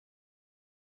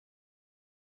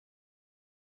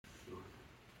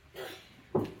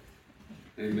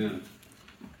Amen.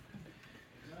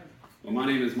 Well, my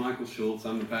name is Michael Schultz.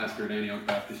 I'm the pastor at Antioch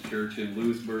Baptist Church in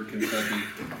Lewisburg, Kentucky,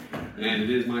 and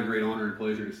it is my great honor and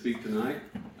pleasure to speak tonight.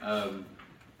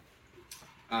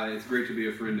 It's great to be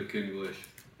a friend of Ken Glish.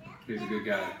 He's a good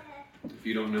guy. If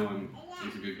you don't know him,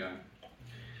 he's a good guy.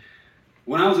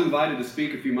 When I was invited to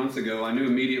speak a few months ago, I knew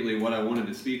immediately what I wanted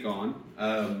to speak on.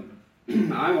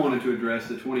 I wanted to address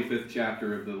the 25th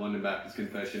chapter of the London Baptist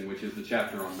Confession, which is the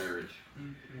chapter on marriage.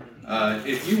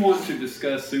 If you want to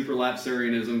discuss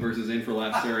supralapsarianism versus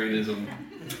infralapsarianism,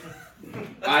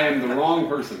 I am the wrong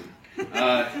person.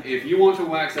 If you want to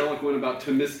wax eloquent about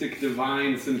Thomistic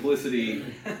divine simplicity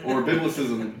or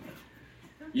biblicism,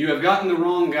 you have gotten the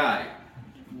wrong guy.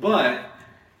 But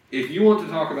if you want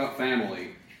to talk about family,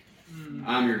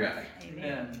 I'm your guy.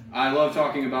 Amen. I love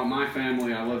talking about my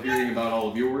family. I love hearing about all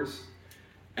of yours.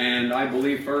 And I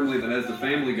believe firmly that as the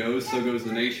family goes, so goes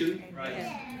the nation. Right.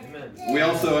 Amen. We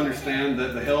also understand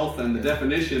that the health and the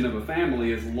definition of a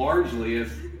family is largely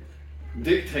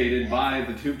dictated by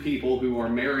the two people who are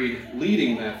married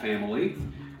leading that family.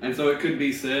 And so it could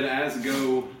be said, as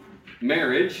go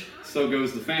marriage, so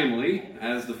goes the family.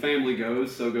 As the family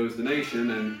goes, so goes the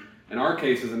nation. And in our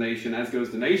case as a nation, as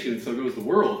goes the nation, so goes the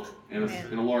world in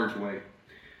a large way.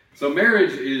 So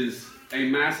marriage is a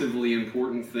massively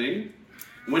important thing.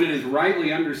 When it is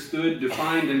rightly understood,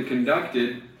 defined, and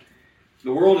conducted,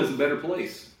 the world is a better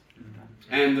place.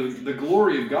 And the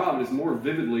glory of God is more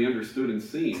vividly understood and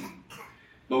seen.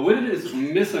 But when it is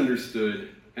misunderstood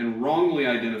and wrongly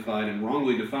identified and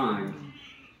wrongly defined,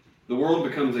 the world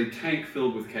becomes a tank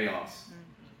filled with chaos,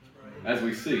 as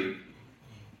we see.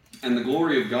 And the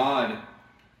glory of God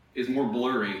is more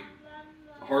blurry,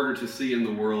 harder to see in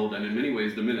the world, and in many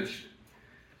ways diminished.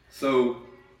 So,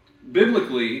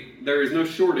 biblically, there is no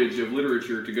shortage of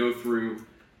literature to go through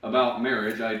about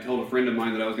marriage. I told a friend of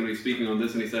mine that I was going to be speaking on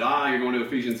this, and he said, you're going to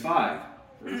Ephesians 5.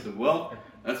 And I said, well,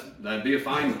 that'd be a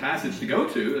fine passage to go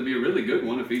to. That'd be a really good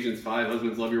one, Ephesians 5,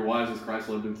 husbands love your wives as Christ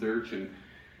loved the church, and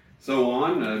so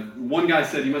on. One guy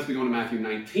said you must be going to Matthew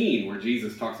 19, where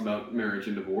Jesus talks about marriage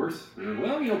and divorce. And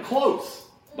well, close.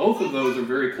 Both of those are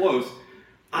very close.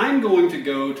 I'm going to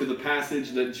go to the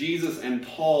passage that Jesus and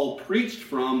Paul preached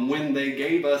from when they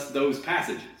gave us those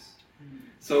passages.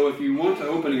 So if you want to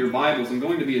open your Bibles, I'm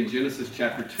going to be in Genesis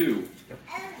chapter 2.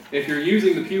 If you're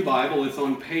using the Pew Bible, it's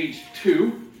on page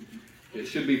 2. It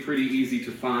should be pretty easy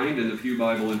to find in the Pew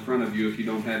Bible in front of you if you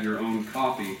don't have your own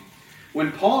copy.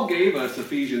 When Paul gave us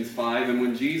Ephesians 5 and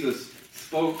when Jesus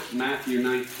spoke Matthew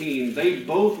 19, they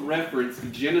both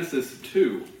referenced Genesis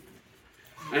 2.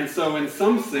 And so in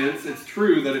some sense, it's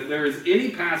true that if there is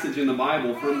any passage in the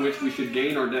Bible from which we should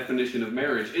gain our definition of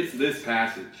marriage, it's this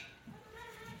passage.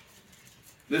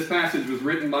 This passage was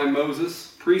written by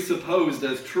Moses, presupposed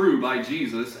as true by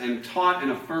Jesus, and taught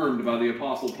and affirmed by the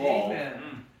Apostle Paul.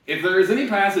 Amen. If there is any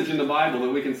passage in the Bible that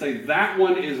we can say that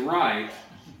one is right,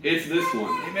 it's this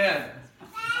one. Amen.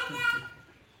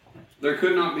 There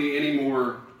could not be any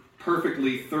more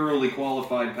perfectly, thoroughly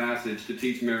qualified passage to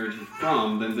teach marriage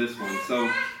from than this one.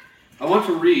 So I want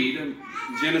to read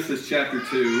Genesis chapter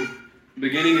 2,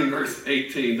 beginning in verse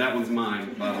 18. That one's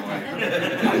mine, by the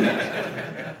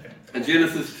way.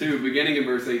 Genesis 2, beginning in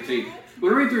verse 18. I'm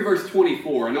going to read through verse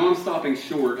 24. I know I'm stopping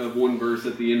short of one verse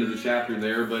at the end of the chapter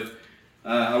there, but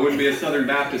I wouldn't be a Southern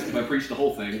Baptist if I preached the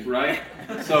whole thing, right?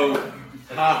 So,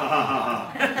 ha ha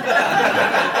ha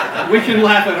ha. We can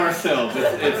laugh at ourselves.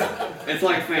 It's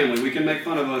like family. We can make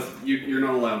fun of us. You're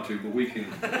not allowed to, but we can.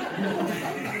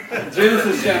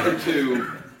 Genesis chapter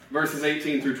 2, verses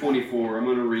 18 through 24. I'm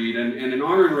going to read. And in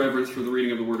honor and reverence for the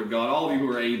reading of the Word of God, all of you who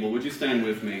are able, would you stand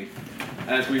with me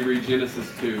as we read Genesis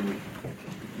 2,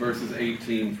 verses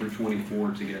 18 through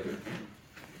 24 together.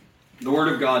 The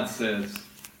Word of God says,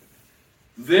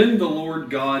 "Then the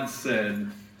Lord God said,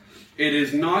 'It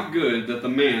is not good that the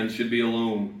man should be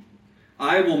alone.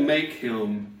 I will make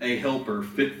him a helper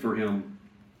fit for him.'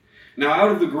 Now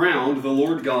out of the ground the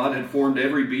Lord God had formed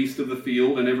every beast of the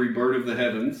field and every bird of the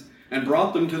heavens, and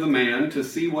brought them to the man to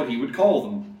see what he would call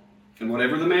them. And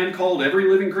whatever the man called every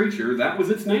living creature, that was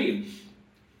its name.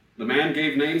 The man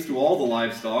gave names to all the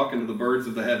livestock and to the birds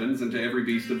of the heavens and to every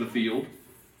beast of the field.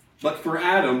 But for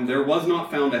Adam there was not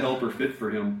found a helper fit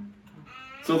for him.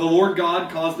 So the Lord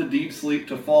God caused a deep sleep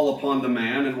to fall upon the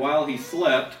man, and while he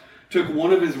slept, took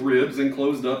one of his ribs and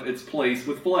closed up its place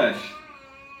with flesh.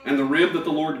 And the rib that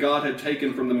the Lord God had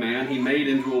taken from the man he made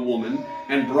into a woman,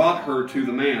 and brought her to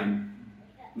the man.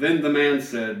 Then the man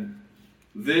said,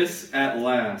 'This at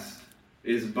last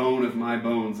is bone of my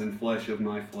bones and flesh of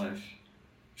my flesh.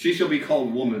 She shall be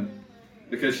called woman,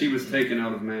 because she was taken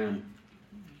out of man.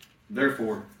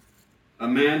 Therefore, A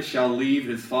man shall leave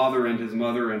his father and his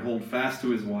mother and hold fast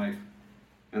to his wife,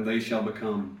 and they shall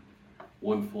become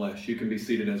one flesh. You can be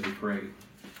seated as we pray.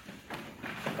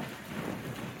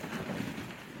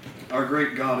 Our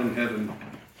great God in heaven,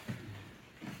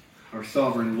 our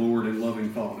sovereign Lord and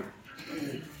loving Father,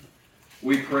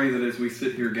 we pray that as we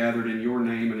sit here gathered in your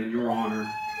name and in your honor,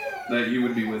 that you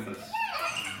would be with us.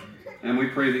 And we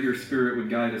pray that your Spirit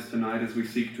would guide us tonight as we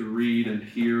seek to read and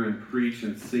hear and preach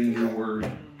and sing your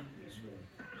word.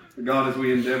 God, as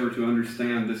we endeavor to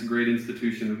understand this great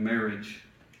institution of marriage,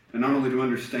 and not only to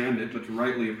understand it, but to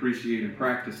rightly appreciate and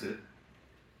practice it,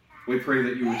 we pray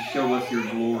that you would show us your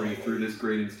glory through this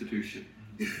great institution.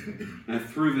 And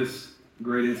through this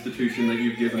great institution that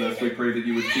you've given us, we pray that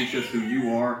you would teach us who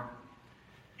you are,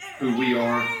 who we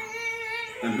are,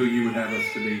 and who you would have us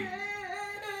to be.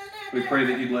 We pray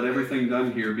that you'd let everything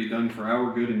done here be done for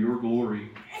our good and your glory.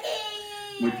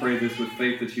 We pray this with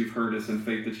faith that you've heard us and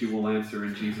faith that you will answer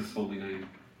in Jesus' holy name.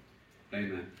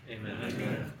 Amen. Amen.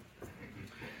 Amen.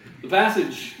 The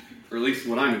passage, or at least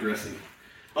what I'm addressing,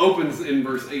 opens in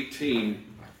verse 18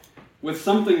 with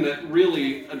something that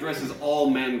really addresses all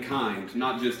mankind,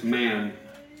 not just man.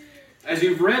 As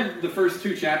you've read the first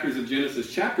two chapters of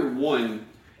Genesis, chapter 1,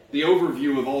 the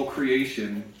overview of all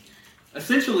creation,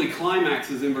 essentially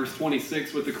climaxes in verse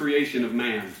 26 with the creation of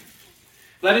man.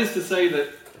 That is to say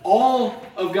that all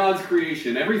of God's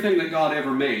creation, everything that God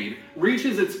ever made,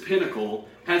 reaches its pinnacle,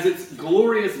 has its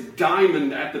glorious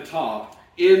diamond at the top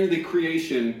in the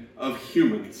creation of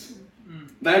humans.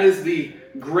 That is the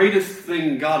greatest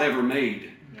thing God ever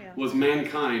made, was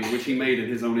mankind, which he made in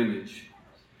his own image.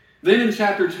 Then in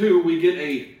chapter 2, we get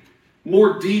a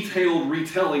more detailed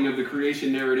retelling of the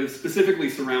creation narrative,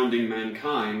 specifically surrounding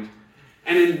mankind.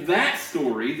 And in that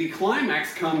story, the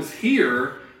climax comes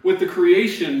here with the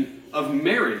creation of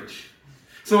marriage.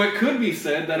 So it could be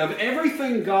said that of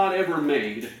everything God ever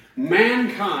made,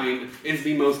 mankind is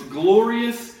the most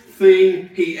glorious thing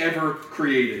he ever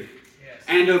created. Yes.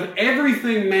 And of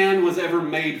everything man was ever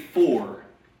made for,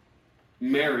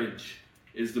 marriage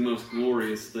is the most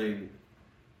glorious thing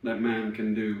that man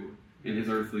can do in his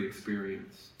earthly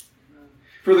experience.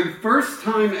 For the first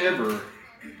time ever,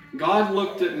 God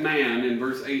looked at man in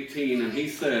verse 18 and he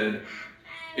said,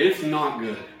 "It's not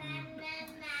good."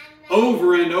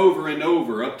 Over and over and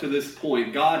over up to this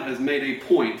point, God has made a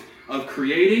point of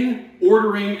creating,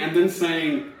 ordering, and then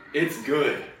saying, "It's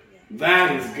good.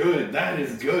 That is good. That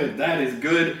is good. That is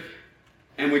good."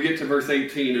 And we get to verse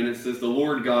 18 and it says, "The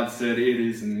Lord God said, it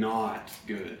is not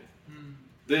good."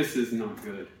 This is not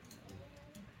good.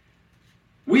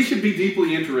 We should be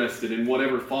deeply interested in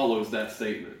whatever follows that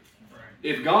statement.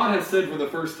 If God has said for the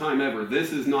first time ever,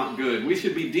 this is not good, we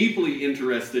should be deeply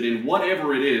interested in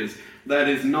whatever it is that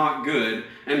is not good.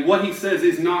 And what he says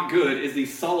is not good is the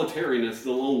solitariness,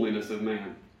 the loneliness of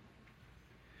man.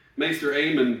 Maester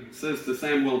Aemon says to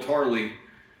Samuel Tarly,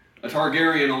 "A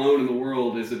Targaryen alone in the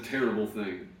world is a terrible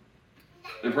thing."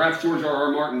 And perhaps George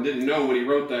R.R. Martin didn't know when he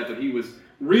wrote that he was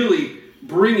really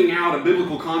bringing out a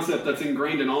biblical concept that's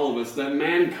ingrained in all of us, that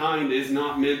mankind is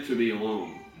not meant to be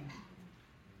alone.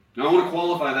 Now I want to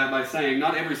qualify that by saying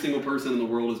not every single person in the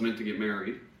world is meant to get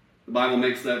married. The Bible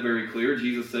makes that very clear.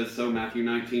 Jesus says so, Matthew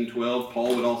 19:12.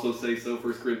 Paul would also say so,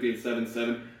 1 Corinthians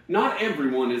 7:7. Not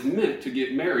everyone is meant to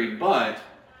get married, but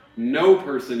no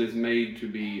person is made to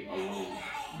be alone.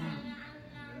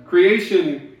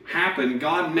 Creation happened.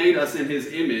 God made us in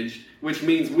his image, which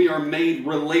means we are made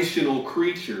relational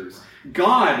creatures.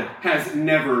 God has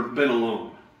never been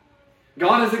alone.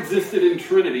 God has existed in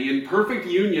Trinity, in perfect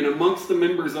union amongst the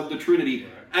members of the Trinity,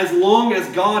 as long as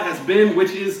God has been,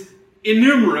 which is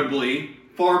innumerably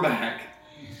far back.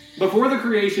 Before the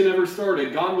creation ever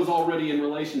started, God was already in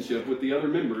relationship with the other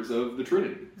members of the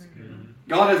Trinity.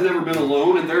 God has never been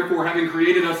alone, and therefore, having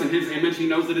created us in his image, he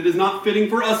knows that it is not fitting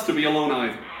for us to be alone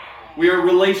either. We are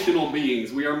relational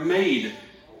beings. We are made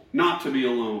not to be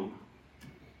alone.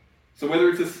 So whether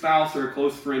it's a spouse or a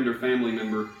close friend or family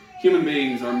member, human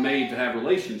beings are made to have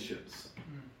relationships.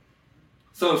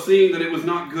 So seeing that it was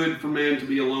not good for man to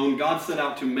be alone, God set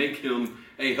out to make him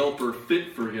a helper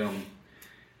fit for him.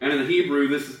 And in the Hebrew,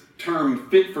 this term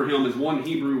fit for him is one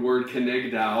Hebrew word,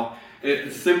 kenegdao.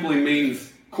 It simply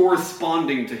means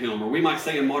corresponding to him, or we might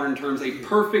say in modern terms, a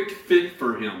perfect fit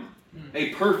for him, a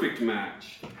perfect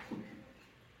match.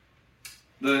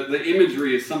 The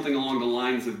imagery is something along the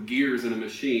lines of gears in a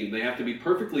machine. They have to be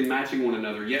perfectly matching one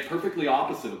another, yet perfectly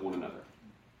opposite of one another.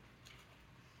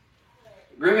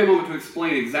 Grant me a moment to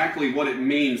explain exactly what it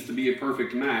means to be a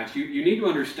perfect match. You need to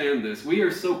understand this. We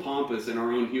are so pompous in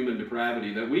our own human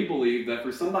depravity that we believe that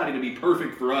for somebody to be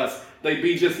perfect for us, they'd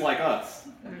be just like us.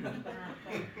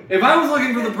 If I was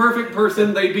looking for the perfect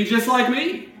person, they'd be just like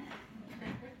me.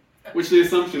 Which the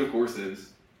assumption, of course,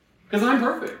 is, because I'm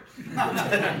perfect.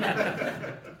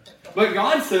 But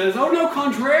God says, oh no,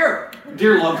 contraire,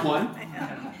 dear loved one.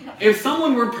 If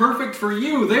someone were perfect for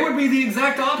you, they would be the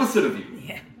exact opposite of you.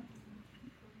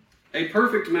 A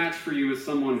perfect match for you is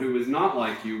someone who is not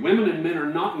like you. Women and men are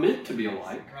not meant to be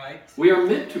alike. Right. We are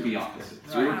meant to be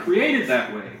opposites. We were created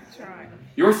that way. That's right.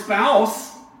 Your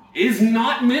spouse is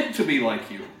not meant to be like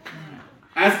you.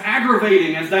 As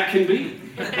aggravating as that can be.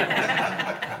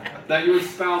 That your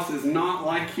spouse is not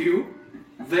like you.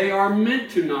 They are meant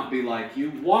to not be like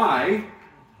you. Why?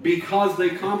 Because they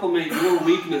complement your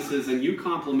weaknesses and you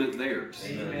complement theirs.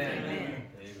 Amen.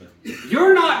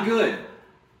 You're not good.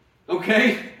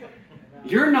 Okay?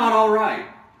 You're not all right.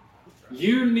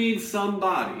 You need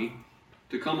somebody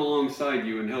to come alongside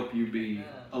you and help you be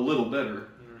a little better.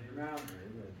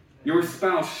 Your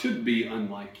spouse should be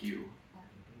unlike you.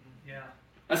 Yeah.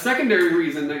 A secondary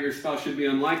reason that your spouse should be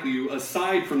unlike you,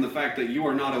 aside from the fact that you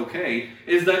are not okay,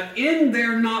 is that in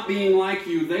their not being like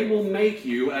you, they will make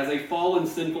you, as a fallen,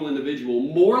 sinful individual,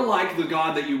 more like the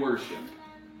God that you worship.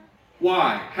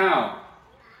 Why? How?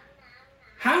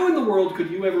 How in the world could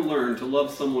you ever learn to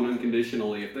love someone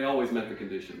unconditionally if they always met the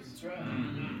conditions? That's right.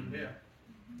 Mm-hmm. Yeah.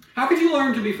 How could you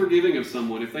learn to be forgiving of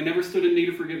someone if they never stood in need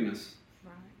of forgiveness?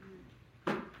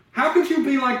 How could you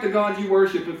be like the God you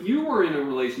worship if you were in a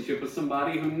relationship with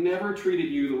somebody who never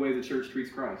treated you the way the church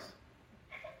treats Christ?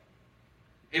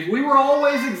 If we were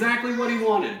always exactly what he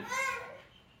wanted,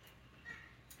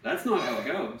 that's not how it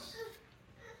goes.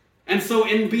 And so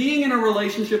in being in a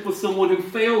relationship with someone who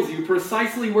fails you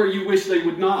precisely where you wish they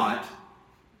would not,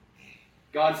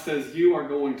 God says you are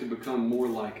going to become more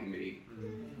like me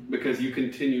because you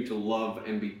continue to love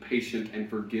and be patient and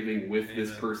forgiving with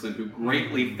this person who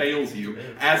greatly fails you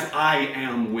as I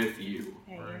am with you.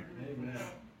 Amen.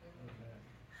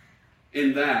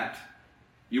 In that,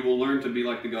 you will learn to be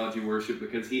like the God you worship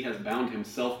because he has bound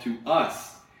himself to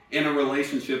us in a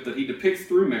relationship that he depicts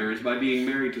through marriage by being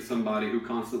married to somebody who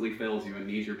constantly fails you and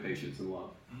needs your patience and love.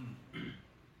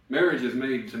 Marriage is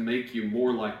made to make you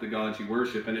more like the God you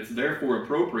worship, and it's therefore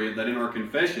appropriate that in our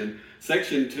confession,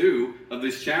 section 2 of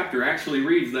this chapter actually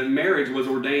reads that marriage was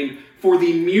ordained for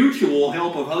the mutual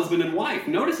help of husband and wife.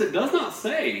 Notice it does not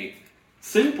say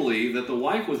simply that the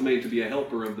wife was made to be a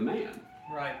helper of the man.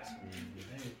 Right.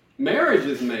 Marriage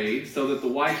is made so that the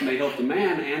wife may help the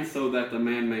man and so that the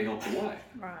man may help the wife.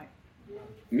 Right.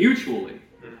 Mutually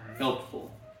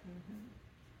helpful.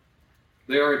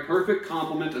 They are a perfect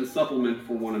complement and supplement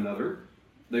for one another.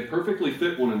 They perfectly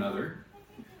fit one another.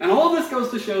 And all of this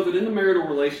goes to show that in the marital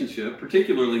relationship,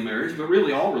 particularly marriage, but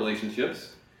really all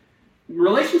relationships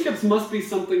must be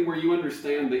something where you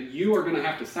understand that you are going to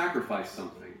have to sacrifice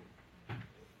something.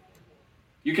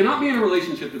 You cannot be in a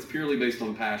relationship that's purely based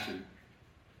on passion.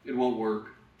 It won't work.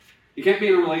 You can't be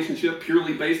in a relationship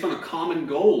purely based on a common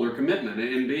goal or commitment.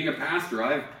 And being a pastor,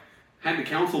 I've had to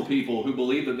counsel people who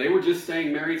believe that they were just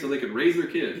staying married so they could raise their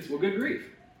kids. Well, good grief.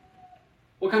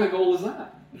 What kind of goal is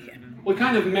that? What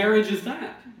kind of marriage is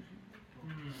that?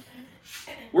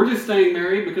 We're just staying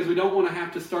married because we don't want to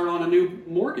have to start on a new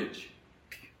mortgage.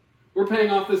 We're paying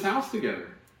off this house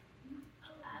together.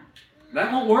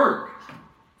 That won't work.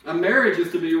 A marriage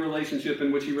is to be a relationship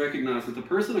in which you recognize that the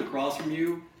person across from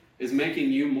you is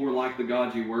making you more like the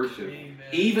God you worship. Amen.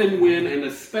 Even when, and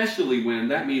especially when,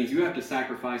 that means you have to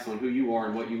sacrifice on who you are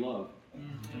and what you love.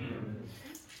 Amen.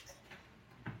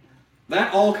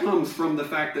 That all comes from the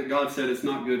fact that God said it's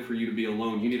not good for you to be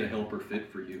alone. You need a helper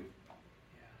fit for you.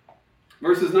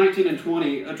 Verses 19 and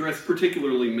 20 address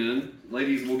particularly men.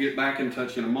 Ladies, we'll get back in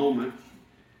touch in a moment.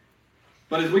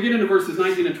 But as we get into verses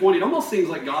 19 and 20, it almost seems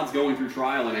like God's going through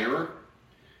trial and error.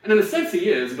 And in a sense he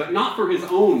is, but not for his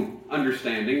own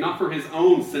understanding, not for his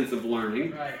own sense of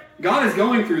learning. Right. God is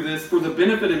going through this for the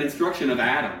benefit and instruction of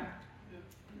Adam.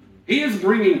 He is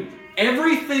bringing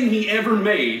everything he ever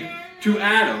made to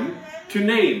Adam to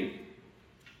name.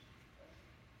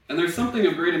 And there's something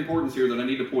of great importance here that I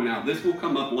need to point out. This will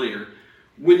come up later.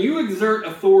 When you exert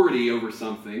authority over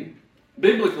something,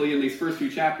 biblically in these first few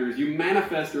chapters, you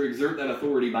manifest or exert that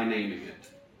authority by naming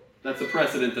it. That's a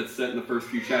precedent that's set in the first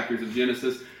few chapters of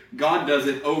Genesis. God does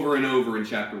it over and over in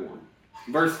chapter 1.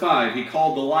 Verse 5, he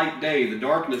called the light day, the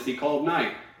darkness he called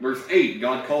night. Verse 8,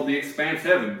 God called the expanse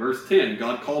heaven. Verse 10,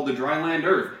 God called the dry land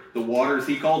earth. The waters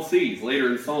he called seas.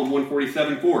 Later in Psalm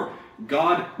 147:4,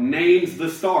 God names the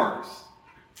stars.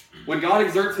 When God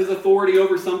exerts his authority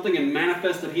over something and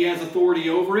manifests that he has authority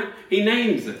over it, he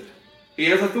names it. He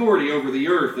has authority over the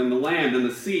earth and the land and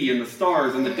the sea and the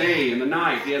stars and the day and the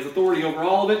night. He has authority over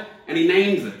all of it, and he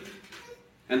names it.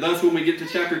 And thus when we get to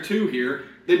chapter 2 here,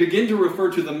 they begin to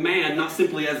refer to the man not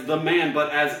simply as the man,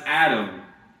 but as Adam.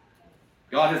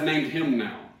 God has named him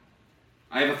now.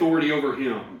 I have authority over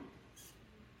him.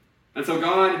 And so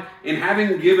God, in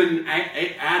having given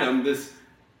Adam this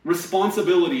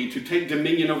responsibility to take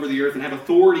dominion over the earth and have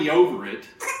authority over it,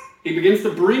 he begins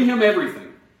to bring him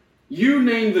everything. You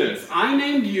name this. I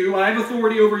named you. I have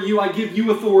authority over you. I give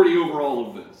you authority over all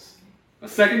of this. A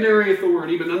secondary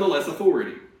authority, but nonetheless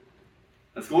authority.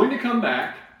 That's going to come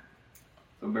back,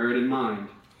 so bear it in mind.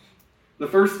 The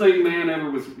first thing man ever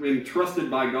was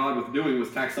entrusted by God with doing was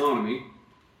taxonomy.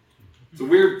 It's a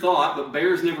weird thought, but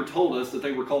bears never told us that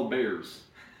they were called bears.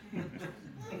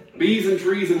 Bees and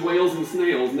trees and whales and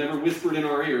snails never whispered in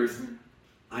our ears,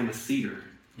 I'm a cedar.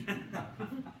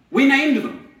 We named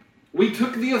them. We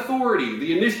took the authority,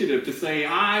 the initiative to say,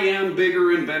 I am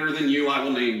bigger and better than you, I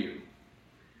will name you.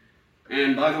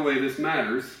 And by the way, this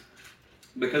matters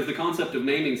because the concept of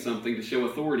naming something to show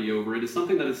authority over it is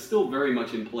something that is still very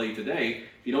much in play today.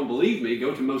 If you don't believe me,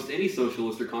 go to most any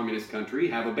socialist or communist country,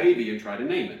 have a baby, and try to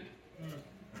name it.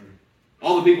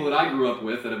 All the people that I grew up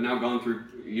with that have now gone through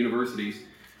universities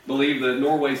believe that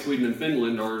Norway, Sweden, and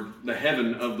Finland are the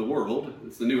heaven of the world.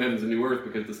 It's the new heavens and new earth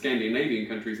because the Scandinavian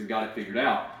countries have got it figured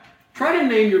out. Try to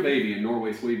name your baby in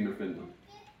Norway, Sweden, or Finland.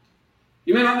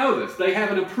 You may not know this. They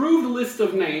have an approved list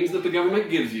of names that the government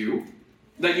gives you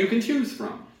that you can choose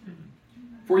from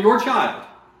for your child.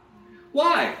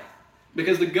 Why?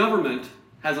 Because the government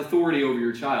has authority over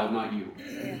your child, not you.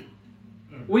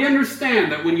 We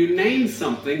understand that when you name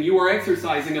something, you are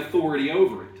exercising authority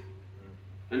over it.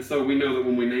 And so we know that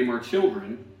when we name our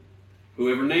children,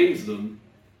 whoever names them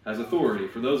has authority.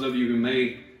 For those of you who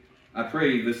may, I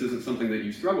pray this isn't something that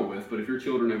you struggle with, but if your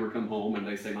children ever come home and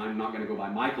they say, I'm not going to go by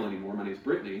Michael anymore, my name's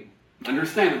Brittany,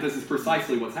 understand that this is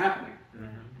precisely what's happening.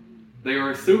 They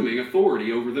are assuming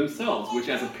authority over themselves, which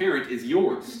as a parent is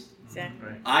yours.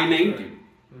 Exactly. I named you.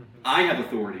 I have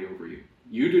authority over you.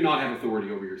 You do not have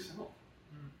authority over yourself.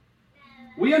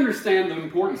 We understand the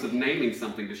importance of naming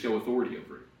something to show authority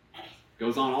over it. It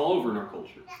goes on all over in our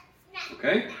culture.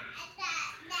 Okay?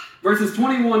 Verses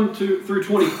 21 through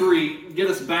 23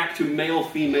 get us back to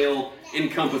male-female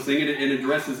encompassing. It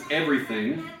addresses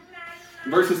everything.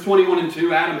 Verses 21 and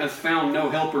 2, Adam has found no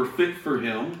helper fit for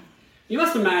him. You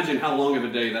must imagine how long of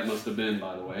a day that must have been,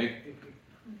 by the way.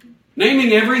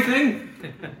 Naming everything.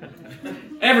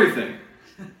 Everything.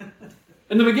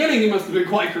 In the beginning, he must have been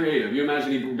quite creative. You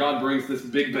imagine God brings this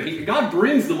big behemoth. God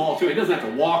brings them all to it. He doesn't have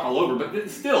to walk all over, but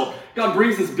still, God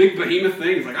brings this big behemoth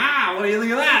thing. He's like, what do you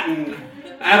think of that? And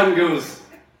Adam goes,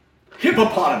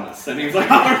 hippopotamus. And he's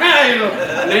like, all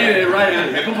right, named it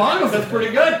right. Hippopotamus, that's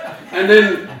pretty good. And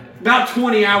then about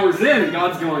 20 hours in,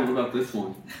 God's going, what about this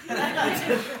one?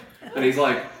 And he's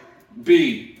like,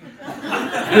 B.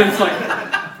 And it's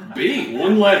like, B,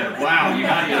 one letter. Wow, you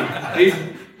got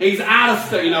he's out of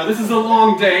stuff. This is a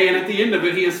long day, and at the end of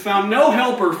it, he has found no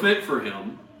helper fit for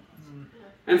him.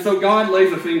 And so God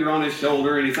lays a finger on his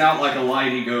shoulder, and he's out like a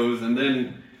light, he goes, and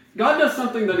then God does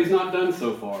something that he's not done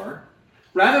so far.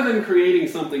 Rather than creating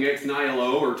something ex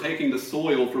nihilo or taking the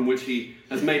soil from which he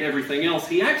has made everything else,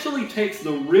 he actually takes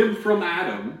the rib from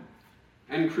Adam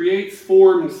and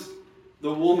forms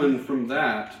the woman from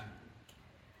that.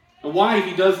 And why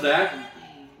he does that,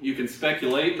 you can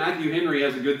speculate. Matthew Henry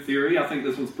has a good theory. I think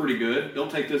this one's pretty good. Don't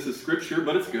take this as scripture,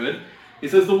 but it's good. He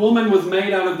says, the woman was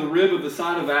made out of the rib of the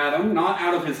side of Adam, not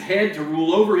out of his head to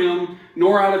rule over him,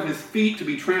 nor out of his feet to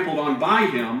be trampled on by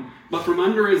him, but from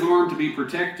under his arm to be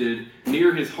protected,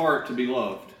 near his heart to be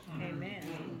loved.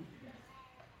 Amen.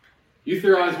 You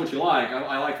theorize what you like.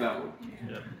 I like that one.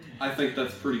 Yeah. I think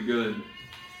that's pretty good.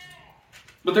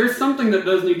 But there's something that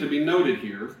does need to be noted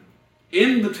here.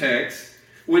 In the text,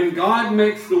 when God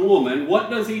makes the woman,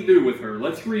 what does he do with her?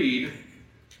 Let's read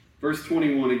verse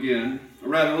 21 again. Or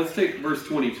rather, let's take verse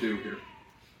 22 here.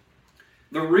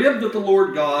 The rib that the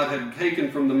Lord God had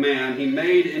taken from the man, he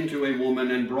made into a woman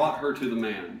and brought her to the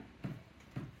man.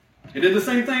 He did the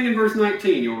same thing in verse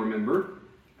 19, you'll remember.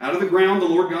 Out of the ground the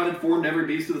Lord God had formed every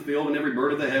beast of the field and every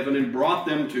bird of the heaven and brought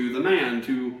them to the man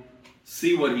to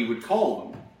see what he would call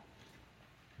them.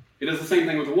 He does the same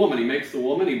thing with the woman. He makes the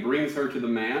woman, he brings her to the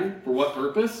man. For what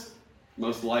purpose?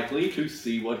 Most likely to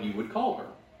see what he would call her.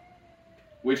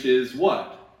 Which is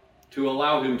what? To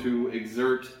allow him to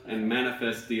exert and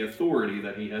manifest the authority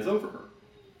that he has over her.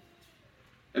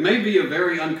 It may be a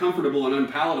very uncomfortable and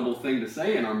unpalatable thing to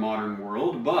say in our modern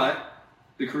world, but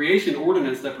the creation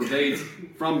ordinance that pervades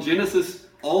from Genesis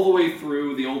all the way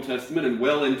through the Old Testament and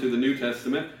well into the New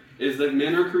Testament is that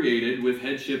men are created with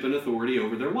headship and authority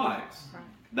over their wives.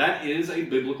 That is a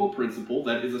biblical principle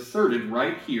that is asserted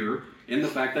right here in the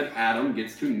fact that Adam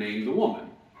gets to name the woman,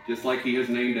 just like he has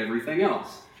named everything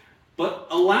else. But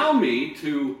allow me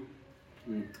to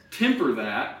temper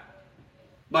that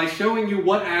by showing you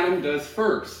what Adam does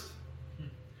first.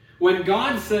 When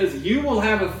God says, you will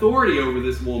have authority over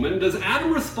this woman, does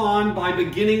Adam respond by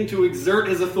beginning to exert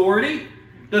his authority?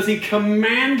 Does he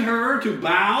command her to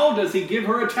bow? Does he give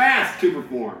her a task to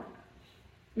perform?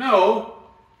 No.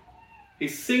 He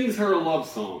sings her a love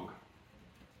song.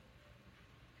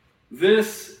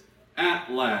 This, at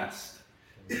last,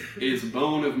 is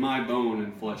bone of my bone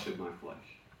and flesh of my flesh.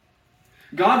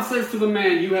 God says to the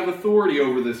man, you have authority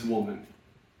over this woman.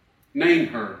 Name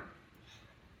her.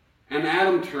 And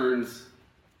Adam turns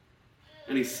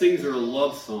and he sings her a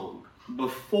love song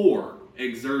before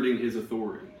exerting his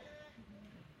authority.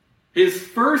 His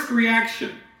first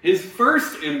reaction, his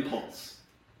first impulse,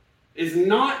 is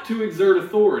not to exert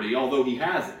authority, although he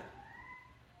has it.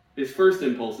 His first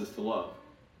impulse is to love.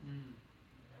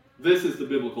 This is the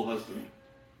biblical husband.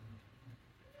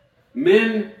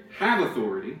 Men have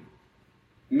authority.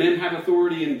 Men have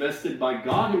authority invested by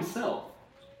God himself.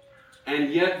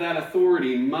 And yet that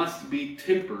authority must be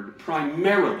tempered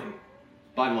primarily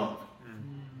by love.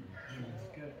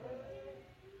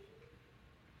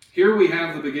 Here we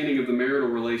have the beginning of the marital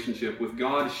relationship with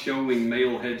God showing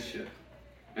male headship.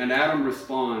 And Adam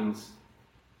responds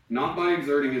not by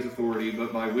exerting his authority,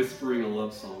 but by whispering a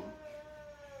love song.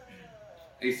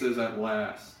 He says, at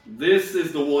last, this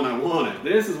is the one I wanted.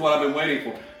 This is what I've been waiting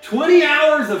for. 20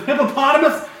 hours of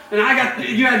hippopotamus, and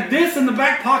you had this in the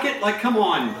back pocket? Like, come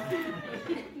on.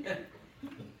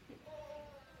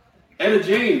 Etta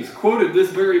James quoted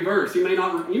this very verse. You may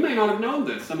not have known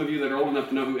this. Some of you that are old enough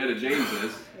to know who Etta James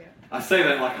is. I say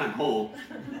that like I'm old.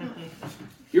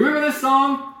 You remember this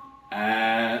song?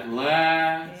 At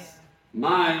last,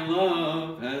 my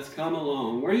love has come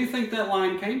along. Where do you think that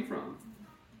line came from?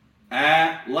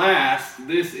 At last,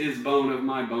 this is bone of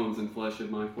my bones and flesh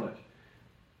of my flesh.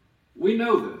 We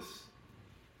know this.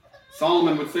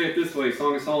 Solomon would say it this way,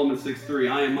 Song of Solomon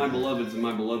 6:3, I am my beloved's and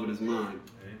my beloved is mine.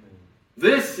 Amen.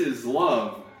 This is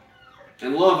love,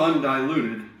 and love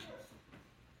undiluted.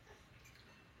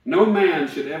 No man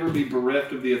should ever be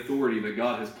bereft of the authority that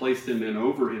God has placed him in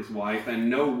over his wife, and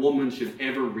no woman should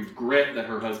ever regret that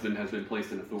her husband has been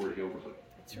placed in authority over her.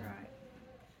 That's right.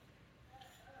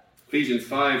 Ephesians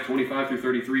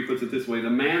 5:25-33 puts it this way, the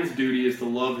man's duty is to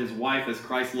love his wife as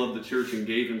Christ loved the church and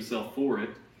gave himself for it.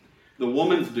 The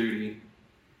woman's duty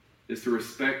is to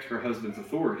respect her husband's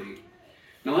authority.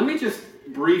 Now let me just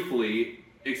briefly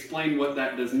explain what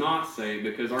that does not say,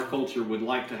 because our culture would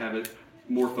like to have it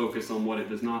more focused on what it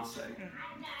does not say.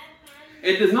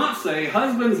 It does not say,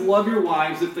 husbands, love your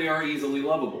wives if they are easily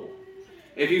lovable.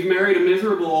 If you've married a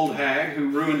miserable old hag who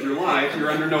ruins your life,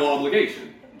 you're under no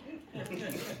obligation.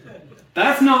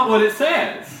 That's not what it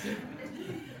says.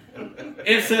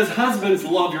 It says, husbands,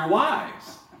 love your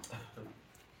wives.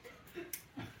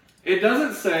 It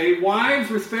doesn't say,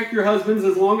 wives, respect your husbands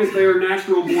as long as they are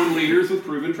natural-born leaders with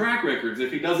proven track records.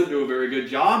 If he doesn't do a very good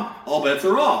job, all bets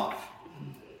are off.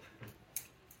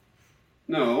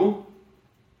 No.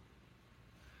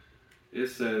 It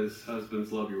says,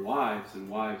 husbands, love your wives, and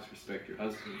wives, respect your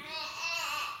husbands.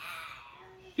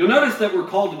 You'll notice that we're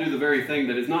called to do the very thing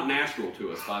that is not natural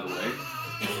to us, by the way.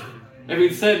 If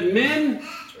he said, men,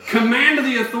 command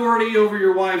the authority over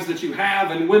your wives that you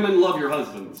have, and women, love your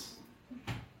husbands.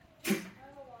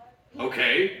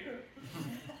 Okay.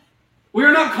 We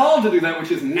are not called to do that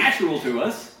which is natural to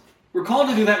us. We're called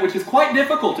to do that which is quite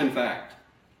difficult, in fact.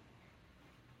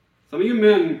 Some of you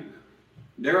men,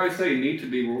 dare I say, need to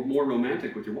be more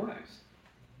romantic with your wives.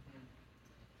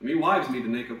 Some of you wives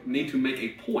need to make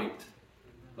a point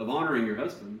of honoring your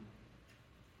husband.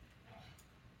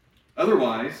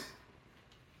 Otherwise,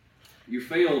 you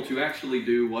fail to actually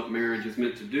do what marriage is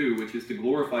meant to do, which is to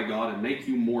glorify God and make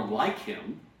you more like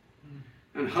Him.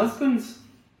 And husbands,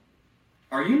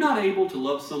 are you not able to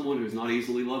love someone who's not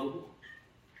easily lovable?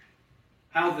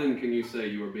 How then can you say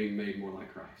you are being made more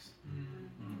like Christ?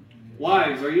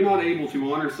 Wives, are you not able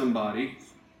to honor somebody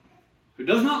who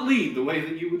does not lead the way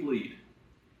that you would lead?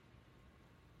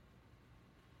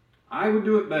 I would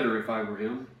do it better if I were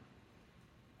him.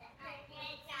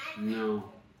 No.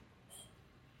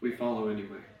 We follow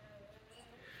anyway.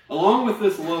 Along with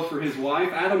this love for his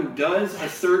wife, Adam does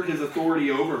assert his authority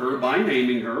over her by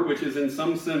naming her, which is in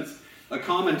some sense a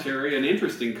commentary, an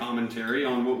interesting commentary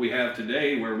on what we have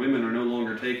today, where women are no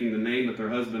longer taking the name that their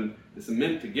husband is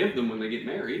meant to give them when they get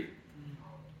married.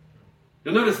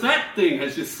 You'll notice that thing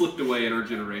has just slipped away in our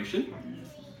generation.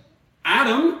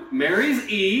 Adam marries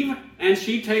Eve, and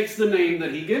she takes the name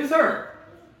that he gives her.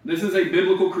 This is a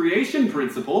biblical creation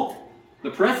principle. The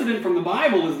precedent from the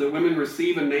Bible is that women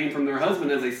receive a name from their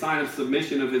husband as a sign of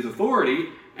submission of his authority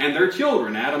and their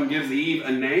children. Adam gives Eve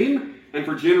a name, and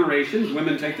for generations,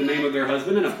 women take the name of their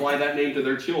husband and apply that name to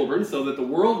their children so that the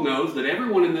world knows that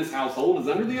everyone in this household is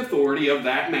under the authority of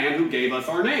that man who gave us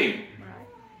our name.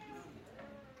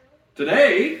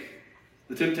 Today,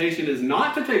 the temptation is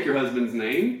not to take your husband's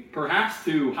name, perhaps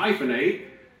to hyphenate.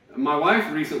 My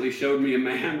wife recently showed me a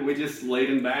man. We just laid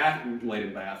in bed.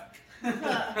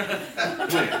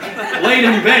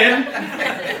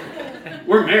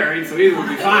 We're married, so either would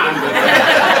be fine,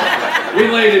 but we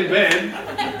laid in bed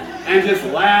and just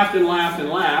laughed and laughed and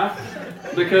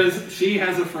laughed because she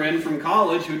has a friend from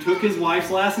college who took his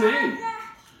wife's last name.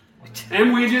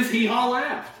 And we just hee-haw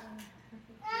laughed.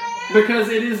 Because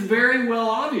it is very well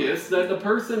obvious that the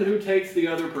person who takes the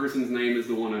other person's name is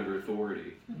the one under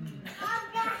authority.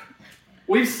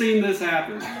 We've seen this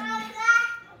happen.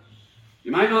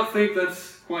 You might not think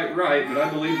that's quite right, but I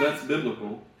believe that's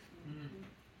biblical.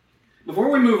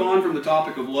 Before we move on from the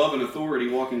topic of love and authority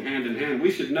walking hand in hand,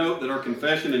 we should note that our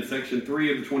confession in section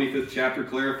 3 of the 25th chapter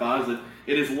clarifies that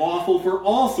it is lawful for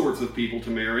all sorts of people to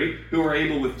marry who are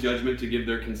able with judgment to give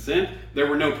their consent. There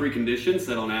were no preconditions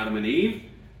set on Adam and Eve.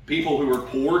 People who are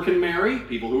poor can marry.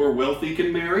 People who are wealthy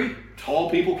can marry. Tall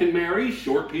people can marry.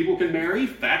 Short people can marry.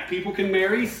 Fat people can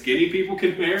marry. Skinny people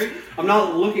can marry. I'm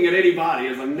not looking at anybody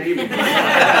as I'm naming people.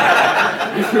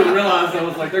 I just realized I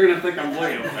was like, they're going to think I'm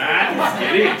looking fat and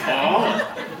skinny and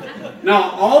tall.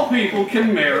 Now, all people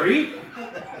can marry.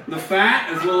 The fat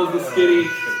as well as the skinny.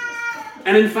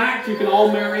 And in fact, you can all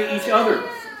marry each other.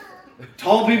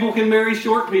 Tall people can marry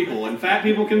short people. And fat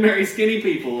people can marry skinny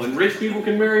people. And rich people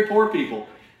can marry poor people.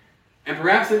 And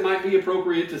perhaps it might be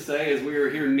appropriate to say, as we are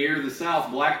here near the South,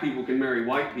 black people can marry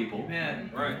white people. Amen.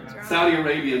 Right. Saudi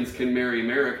Arabians can marry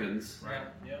Americans. Right.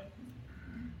 Yep.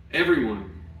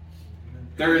 Everyone.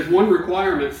 There is one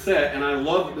requirement set, and I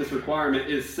love that this requirement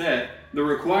is set. The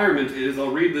requirement is,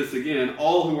 I'll read this again,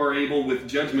 all who are able with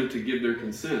judgment to give their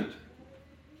consent.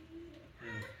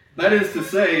 That is to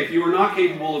say, if you are not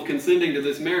capable of consenting to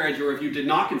this marriage, or if you did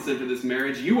not consent to this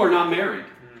marriage, you are not married.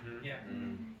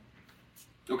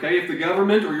 Okay, if the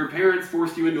government or your parents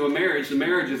forced you into a marriage, the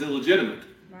marriage is illegitimate.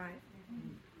 Right.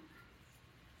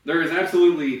 There is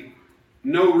absolutely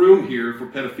no room here for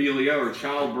pedophilia or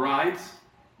child brides.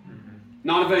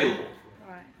 Not available.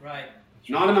 Right.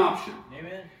 Not an option.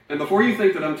 Amen. And before you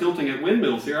think that I'm tilting at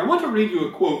windmills here, I want to read you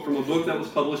a quote from a book that was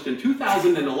published in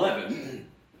 2011.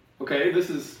 Okay, this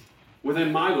is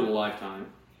within my little lifetime.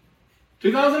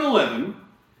 2011.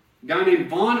 A guy named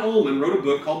Von Ullman wrote a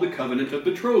book called The Covenant of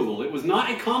Betrothal. It was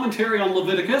not a commentary on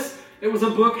Leviticus. It was a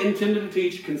book intended to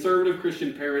teach conservative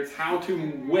Christian parents how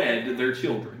to wed their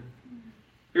children.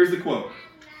 Here's the quote.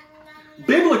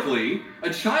 Biblically,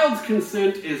 a child's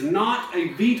consent is not a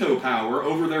veto power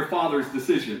over their father's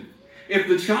decision. If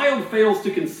the child fails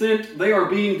to consent, they are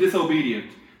being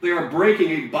disobedient. They are breaking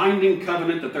a binding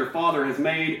covenant that their father has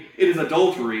made. It is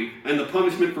adultery, and the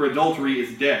punishment for adultery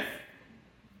is death.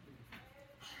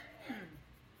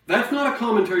 That's not a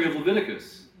commentary of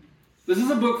Leviticus. This is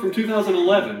a book from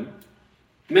 2011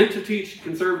 meant to teach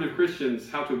conservative Christians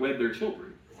how to wed their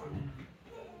children.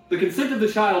 The consent of the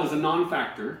child is a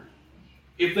non-factor.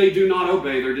 If they do not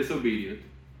obey, they're disobedient.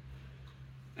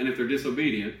 And if they're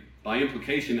disobedient, by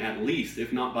implication at least,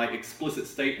 if not by explicit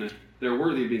statement, they're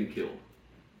worthy of being killed.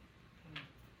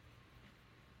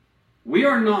 We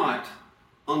are not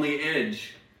on the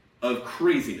edge of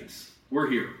craziness. We're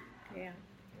here. Yeah.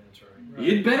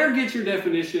 You'd better get your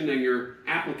definition and your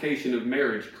application of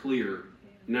marriage clear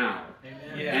now.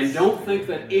 Yes. And don't think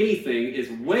that anything is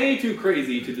way too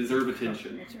crazy to deserve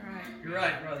attention. That's right. You're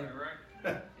right, brother.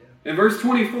 You're right. In verse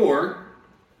 24,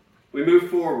 we move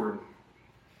forward.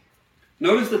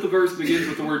 Notice that the verse begins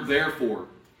with the word therefore.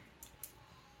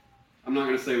 I'm not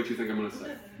going to say what you think I'm going to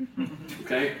say.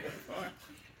 Okay?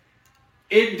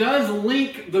 It does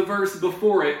link the verse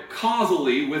before it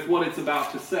causally with what it's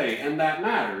about to say, and that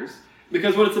matters.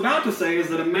 Because what it's about to say is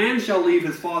that a man shall leave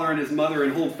his father and his mother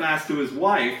and hold fast to his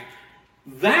wife.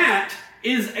 That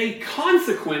is a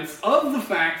consequence of the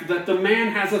fact that the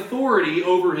man has authority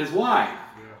over his wife.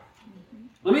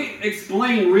 Let me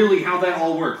explain really how that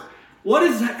all works. What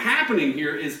is happening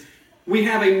here is we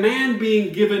have a man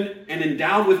being given and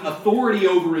endowed with authority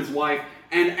over his wife,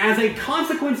 and as a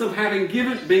consequence of having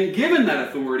been given that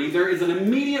authority, there is an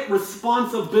immediate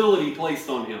responsibility placed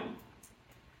on him.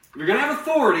 If you're going to have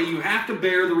authority, you have to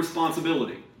bear the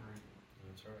responsibility.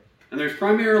 That's right. And there's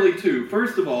primarily two.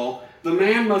 First of all, the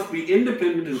man must be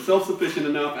independent and self-sufficient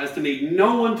enough as to need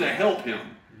no one to help him.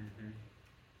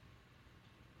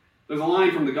 There's a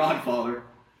line from The Godfather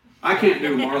I can't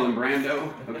do Marlon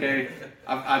Brando, okay?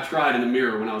 I tried in the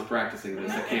mirror when I was practicing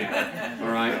this. I can't, all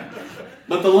right?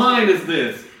 But the line is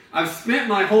this. I've spent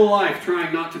my whole life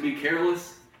trying not to be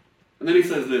careless. And then he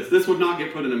says this. This would not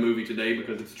get put in a movie today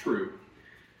because it's true.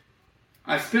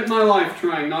 I've spent my life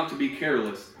trying not to be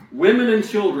careless. Women and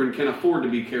children can afford to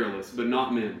be careless, but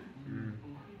not men.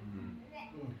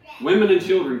 Women and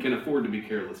children can afford to be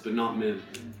careless, but not men.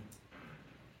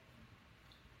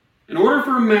 In order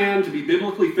for a man to be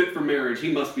biblically fit for marriage,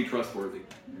 he must be trustworthy.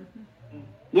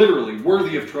 Literally,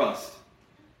 worthy of trust.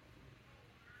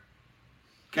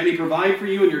 Can he provide for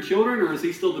you and your children, or is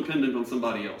he still dependent on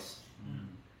somebody else?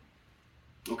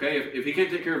 Okay, if he can't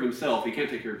take care of himself, he can't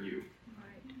take care of you.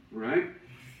 Right?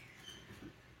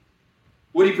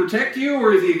 Would he protect you,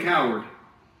 or is he a coward?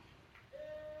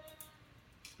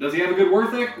 Does he have a good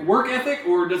work ethic,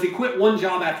 or does he quit one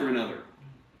job after another?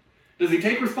 Does he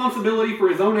take responsibility for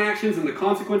his own actions and the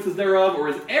consequences thereof, or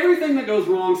is everything that goes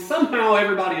wrong somehow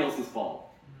everybody else's fault?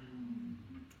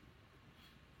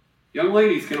 Young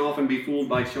ladies can often be fooled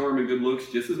by charm and good looks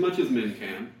just as much as men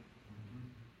can.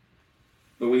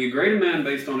 But when you grade a man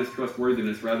based on his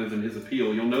trustworthiness rather than his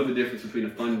appeal, you'll know the difference between a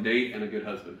fun date and a good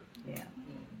husband. Yeah.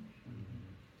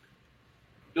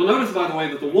 You'll notice, by the way,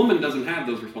 that the woman doesn't have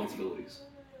those responsibilities.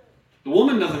 The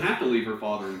woman doesn't have to leave her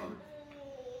father and mother.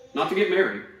 Not to get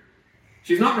married.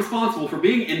 She's not responsible for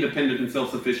being independent and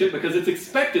self-sufficient because it's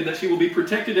expected that she will be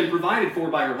protected and provided for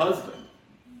by her husband.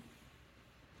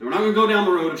 And we're not going to go down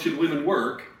the road of should women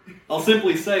work. I'll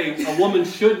simply say a woman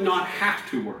should not have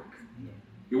to work.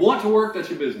 You want to work, that's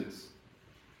your business.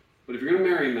 But if you're going to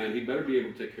marry a man, he'd better be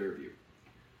able to take care of you.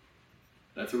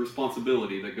 That's a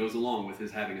responsibility that goes along with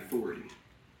his having authority.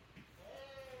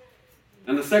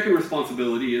 And the second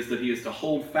responsibility is that he is to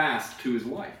hold fast to his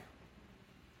wife.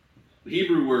 The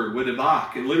Hebrew word,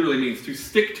 wedevach, it literally means to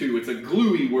stick to. It's a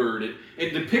gluey word.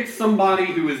 It depicts somebody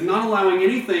who is not allowing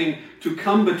anything to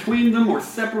come between them or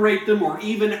separate them or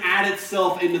even add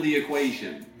itself into the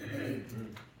equation.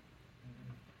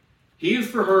 He is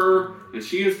for her and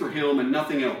she is for him and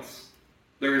nothing else.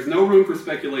 There is no room for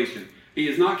speculation. He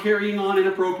is not carrying on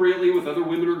inappropriately with other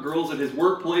women or girls at his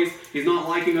workplace. He's not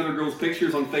liking other girls'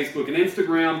 pictures on Facebook and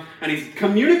Instagram. And he's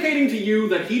communicating to you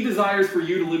that he desires for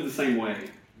you to live the same way.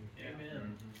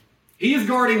 Amen. He is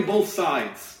guarding both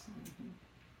sides.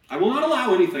 I will not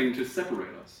allow anything to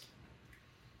separate us.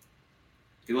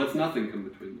 He lets nothing come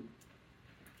between them.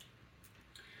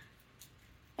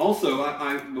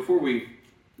 Also, before we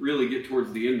really get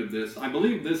towards the end of this, I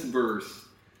believe this verse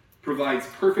provides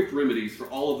perfect remedies for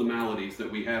all of the maladies that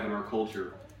we have in our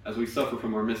culture as we suffer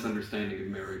from our misunderstanding of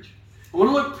marriage. I want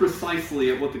to look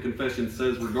precisely at what the confession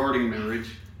says regarding marriage,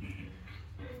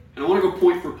 and I want to go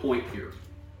point for point here.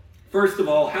 First of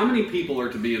all, how many people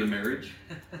are to be in a marriage?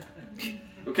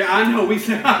 Okay, I know we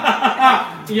say,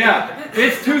 yeah,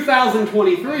 it's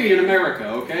 2023 in America,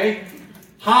 okay?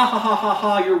 Ha ha ha ha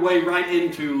ha your way right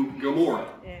into Gomorrah.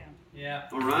 Yeah.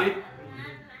 All right?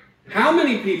 How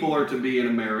many people are to be in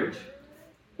a marriage?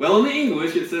 Well, in the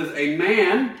English, it says, a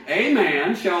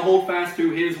man shall hold fast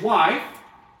to his wife.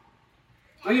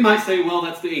 Well, you might say, well,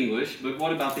 that's the English, but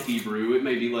what about the Hebrew? It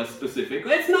may be less specific.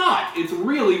 It's not. It's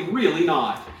really, really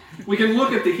not. We can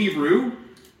look at the Hebrew.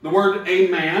 The word a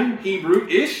man, Hebrew,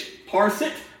 ish,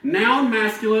 parsit, noun,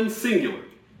 masculine, singular.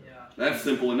 Yeah. That's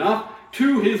simple enough.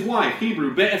 To his wife,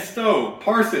 Hebrew, be'esto,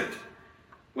 parsit.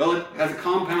 Well, it has a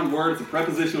compound word. It's a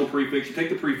prepositional prefix. You take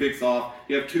the prefix off,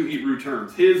 you have two Hebrew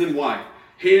terms, his and wife.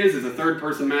 His is a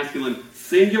third-person masculine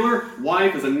singular.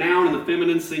 Wife is a noun in the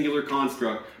feminine singular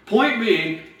construct. Point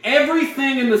being,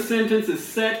 everything in the sentence is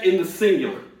set in the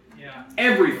singular. Yeah.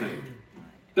 Everything.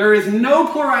 There is no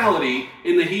plurality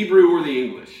in the Hebrew or the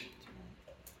English.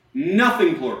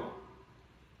 Nothing plural.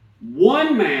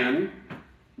 One man,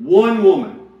 one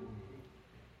woman.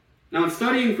 Now, in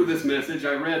studying for this message,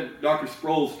 I read Dr.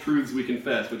 Sproul's Truths We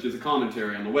Confess, which is a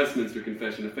commentary on the Westminster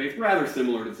Confession of Faith, rather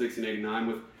similar to 1689,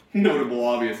 with notable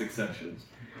obvious exceptions.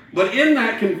 But in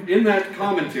that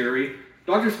commentary,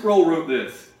 Dr. Sproul wrote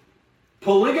this: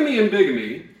 polygamy and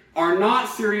bigamy are not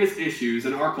serious issues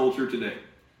in our culture today.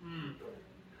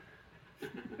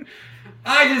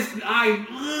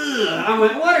 I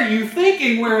went, what are you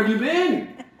thinking? Where have you been?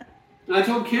 And I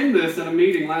told Ken this at a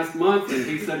meeting last month, and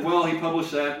he said, well, he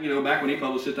published that, back when he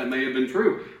published it, that may have been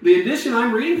true. The edition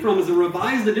I'm reading from is a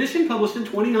revised edition published in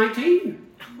 2019.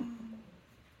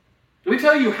 Let me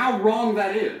tell you how wrong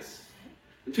that is.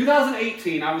 In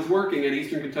 2018, I was working at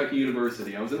Eastern Kentucky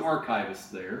University. I was an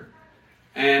archivist there,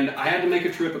 and I had to make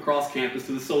a trip across campus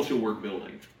to the social work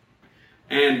building.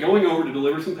 And going over to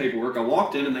deliver some paperwork, I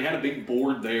walked in, and they had a big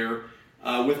board there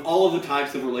with all of the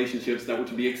types of relationships that were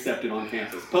to be accepted on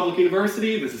campus. Public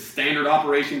university, this is standard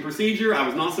operation procedure. I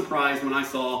was not surprised when I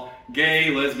saw gay,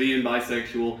 lesbian,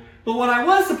 bisexual. But what I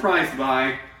was surprised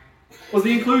by was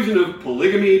the inclusion of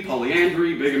polygamy,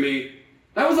 polyandry, bigamy.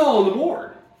 That was all on the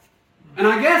board. And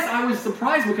I guess I was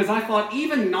surprised because I thought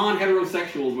even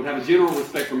non-heterosexuals would have a general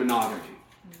respect for monogamy.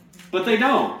 But they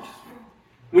don't.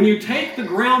 When you take the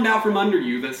ground out from under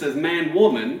you that says man,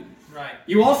 woman, right,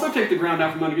 you also take the ground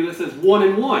out from under you that says one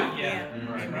and one. Yeah.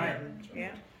 Right.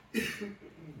 Yeah.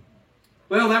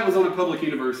 Well, that was on a public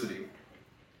university.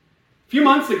 A few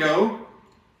months ago,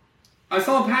 I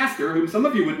saw a pastor whom some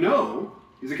of you would know.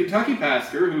 He's a Kentucky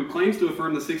pastor who claims to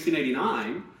affirm the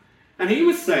 1689. And he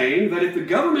was saying that if the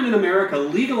government in America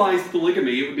legalized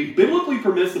polygamy, it would be biblically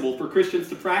permissible for Christians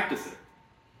to practice it.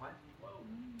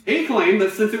 He claimed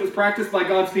that since it was practiced by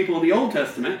God's people in the Old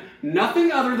Testament,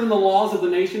 nothing other than the laws of the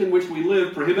nation in which we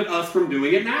live prohibit us from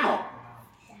doing it now.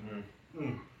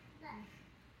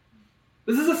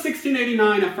 This is a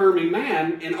 1689 affirming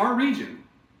man in our region.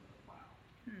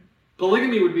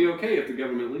 Polygamy would be okay if the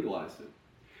government legalized it.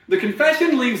 The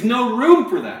confession leaves no room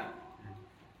for that.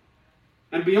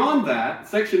 And beyond that,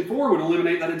 Section 4 would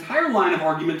eliminate that entire line of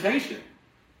argumentation.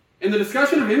 In the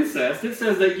discussion of incest, it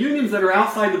says that unions that are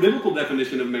outside the biblical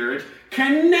definition of marriage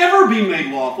can never be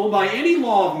made lawful by any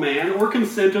law of man or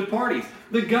consent of parties.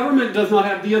 The government does not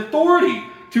have the authority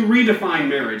to redefine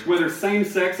marriage, whether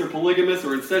same-sex or polygamous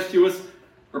or incestuous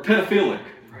or pedophilic.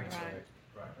 Right.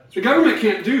 The government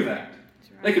can't do that.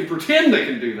 They can pretend they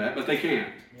can do that, but they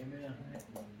can't.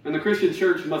 And the Christian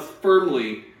church must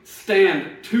firmly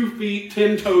stand 2 feet,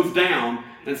 10 toes down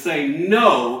and say,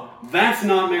 no, that's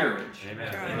not marriage.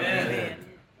 Amen.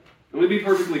 Let me be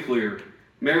perfectly clear.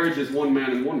 Marriage is one man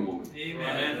and one woman.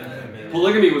 Amen.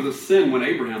 Polygamy was a sin when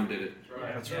Abraham did it.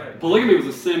 That's right. Polygamy was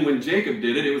a sin when Jacob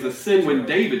did it. It was a sin when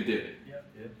David did it.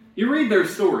 You read their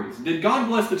stories. Did God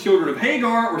bless the children of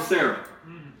Hagar or Sarah?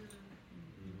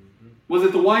 Was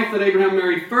it the wife that Abraham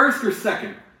married first or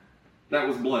second that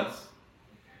was blessed?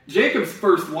 Jacob's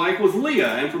first wife was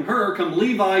Leah, and from her come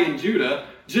Levi and Judah,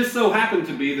 just so happened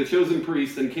to be the chosen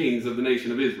priests and kings of the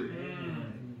nation of Israel.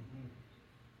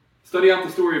 Study out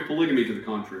the story of polygamy to the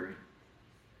contrary.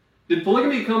 Did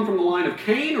polygamy come from the line of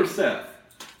Cain or Seth?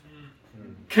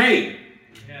 Cain.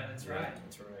 Yeah, that's right.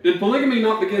 Did polygamy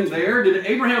not begin there? Did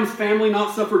Abraham's family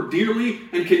not suffer dearly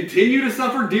and continue to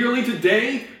suffer dearly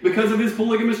today because of his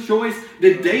polygamous choice?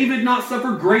 Did David not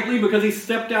suffer greatly because he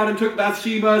stepped out and took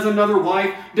Bathsheba as another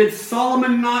wife? Did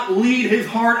Solomon not lead his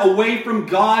heart away from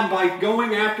God by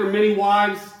going after many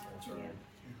wives?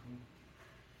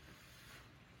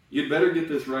 You'd better get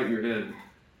this right in your head.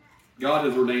 God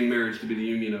has ordained marriage to be the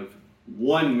union of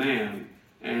one man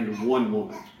and one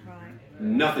woman.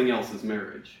 Nothing else is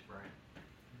marriage.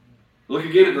 Look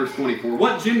again at verse 24.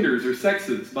 What genders or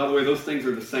sexes, by the way, those things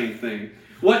are the same thing.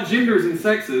 What genders and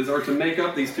sexes are to make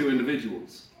up these two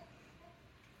individuals?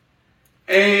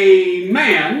 A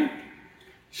man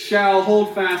shall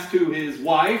hold fast to his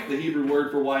wife. The Hebrew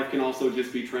word for wife can also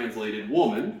just be translated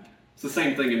woman. It's the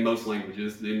same thing in most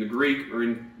languages, in the Greek or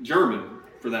in German,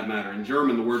 for that matter. In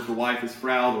German, the word for wife is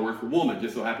Frau. The word for woman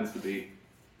just so happens to be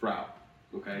Frau.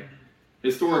 Okay?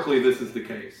 Historically, this is the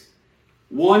case.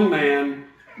 One man,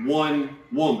 one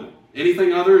woman.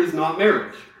 Anything other is not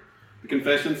marriage. The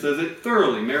confession says it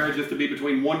thoroughly. Marriage is to be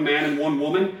between one man and one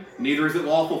woman. Neither is it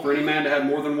lawful for any man to have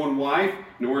more than one wife,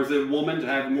 nor is it a woman to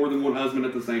have more than one husband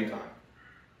at the same time.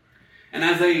 And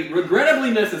as a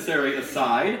regrettably necessary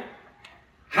aside,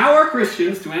 how are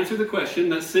Christians to answer the question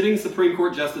that sitting Supreme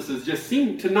Court justices just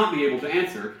seem to not be able to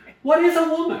answer? What is a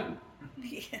woman?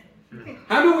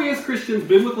 How do we as Christians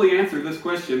biblically answer this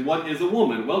question, what is a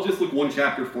woman? Well, just look one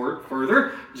chapter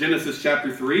further. Genesis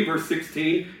chapter 3, verse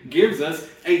 16 gives us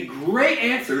a great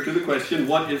answer to the question,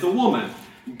 what is a woman?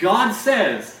 God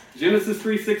says, Genesis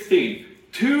 3:16,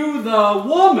 to the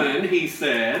woman, he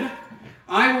said,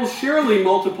 I will surely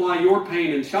multiply your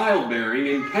pain in childbearing.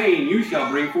 In pain you shall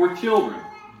bring forth children.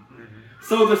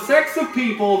 So the sex of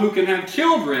people who can have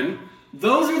children,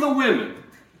 those are the women.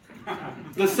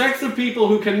 The sex of people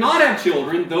who cannot have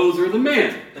children, those are the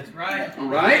men. That's right. All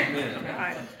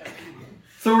right?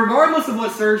 So regardless of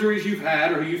what surgeries you've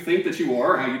had or who you think that you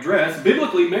are, how you dress,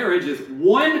 biblically marriage is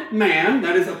one man,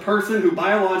 that is a person who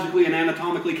biologically and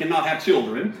anatomically cannot have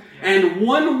children, and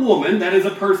one woman, that is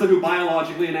a person who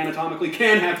biologically and anatomically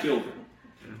can have children.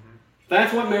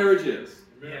 That's what marriage is.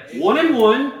 Yes. One and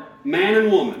one, man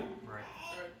and woman.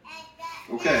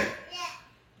 Okay.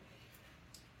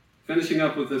 Finishing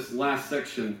up with this last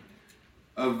section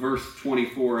of verse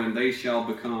 24, and they shall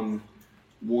become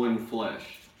one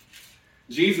flesh.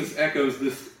 Jesus echoes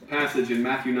this passage in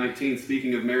Matthew 19,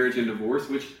 speaking of marriage and divorce,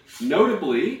 which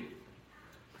notably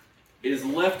is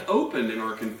left open in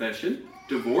our confession.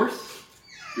 Divorce.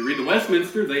 If you read the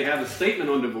Westminster, they have a statement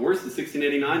on divorce. The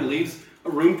 1689 leaves a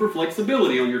room for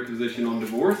flexibility on your position on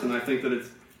divorce, and I think that it's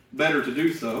better to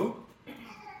do so.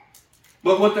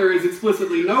 But what there is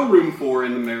explicitly no room for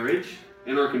in the marriage,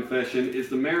 in our confession, is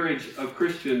the marriage of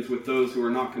Christians with those who are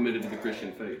not committed to the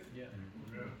Christian faith. Yeah.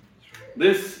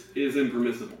 This is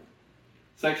impermissible.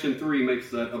 Section 3 makes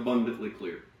that abundantly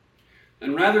clear.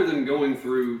 And rather than going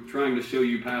through trying to show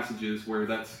you passages where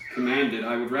that's commanded,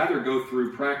 I would rather go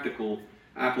through practical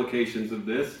applications of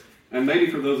this. And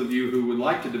maybe for those of you who would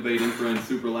like to debate infra and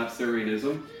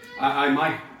supralapsarianism, I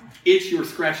might itch your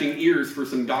scratching ears for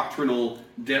some doctrinal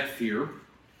depth here.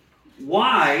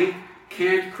 Why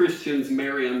can't Christians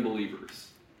marry unbelievers?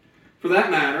 For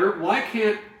that matter, why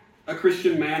can't a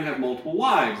Christian man have multiple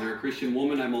wives or a Christian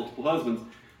woman have multiple husbands?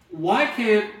 Why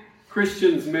can't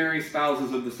Christians marry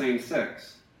spouses of the same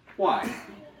sex? Why?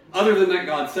 Other than that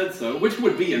God said so, which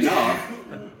would be enough.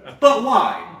 But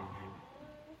why?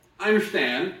 I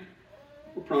understand.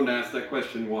 We're prone to ask that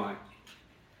question, why?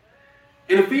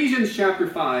 In Ephesians chapter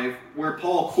 5, where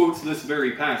Paul quotes this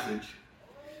very passage,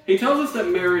 he tells us that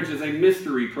marriage is a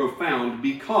mystery profound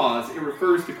because it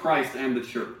refers to Christ and the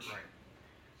church.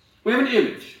 We have an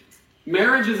image.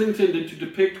 Marriage is intended to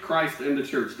depict Christ and the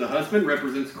church. The husband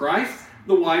represents Christ.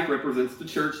 The wife represents the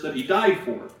church that he died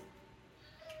for.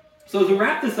 So as we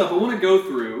wrap this up, I want to go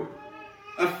through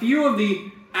a few of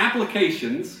the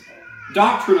applications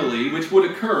doctrinally which would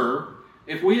occur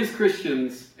if we as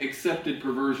Christians accepted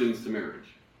perversions to marriage.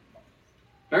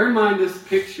 Bear in mind this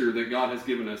picture that God has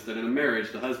given us, that in a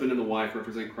marriage, the husband and the wife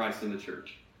represent Christ and the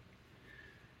church.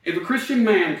 If a Christian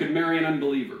man could marry an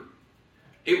unbeliever,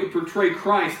 it would portray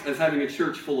Christ as having a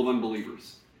church full of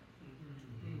unbelievers.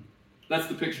 That's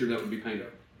the picture that would be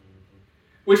painted.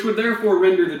 Which would therefore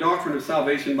render the doctrine of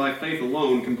salvation by faith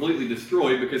alone completely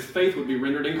destroyed, because faith would be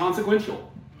rendered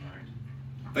inconsequential.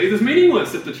 Faith is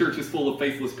meaningless if the church is full of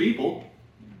faithless people.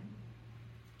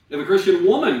 If a Christian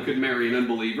woman could marry an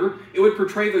unbeliever, it would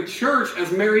portray the church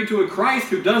as married to a Christ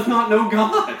who does not know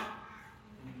God,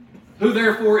 who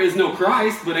therefore is no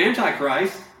Christ, but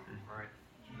Antichrist.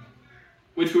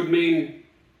 Which would mean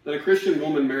that a Christian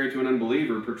woman married to an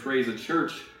unbeliever portrays a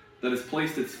church that has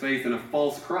placed its faith in a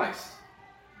false Christ.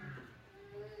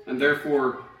 And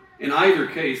therefore, in either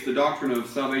case, the doctrine of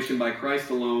salvation by Christ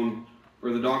alone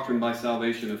or the doctrine by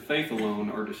salvation of faith alone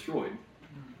are destroyed.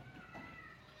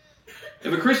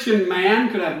 If a Christian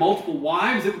man could have multiple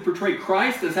wives, it would portray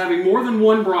Christ as having more than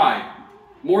one bride,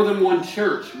 more than one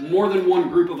church, more than one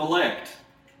group of elect.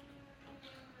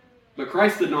 But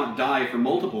Christ did not die for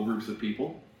multiple groups of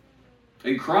people.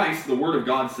 In Christ, the Word of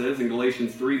God says in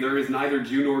Galatians 3, there is neither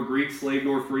Jew nor Greek, slave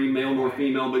nor free, male nor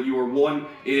female, but you are one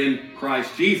in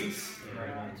Christ Jesus.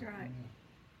 That's right.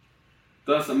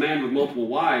 Thus, a man with multiple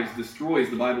wives destroys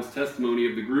the Bible's testimony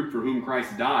of the group for whom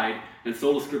Christ died, and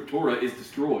sola scriptura is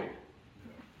destroyed.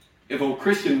 If a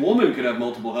Christian woman could have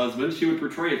multiple husbands, she would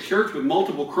portray a church with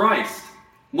multiple Christ,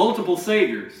 multiple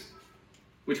Saviors,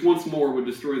 which once more would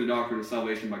destroy the doctrine of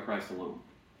salvation by Christ alone.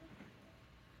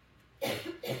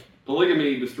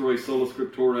 Polygamy destroys sola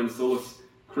scriptura and solus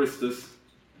Christus.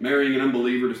 Marrying an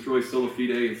unbeliever destroys sola fide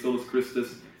and solus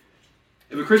Christus.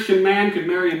 If a Christian man could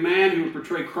marry a man who would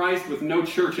portray Christ with no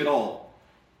church at all,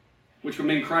 which would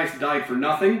mean Christ died for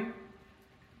nothing,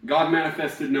 God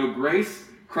manifested no grace,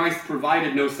 Christ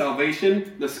provided no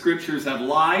salvation, the Scriptures have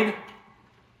lied.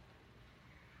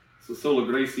 So sola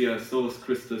gratia, solus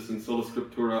Christus, and sola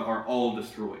scriptura are all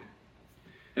destroyed.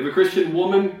 If a Christian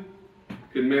woman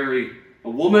could marry a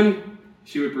woman,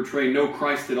 she would portray no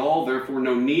Christ at all, therefore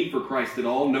no need for Christ at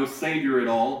all, no Savior at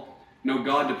all, no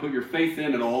God to put your faith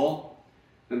in at all,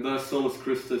 and thus solus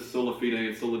Christus, sola fide,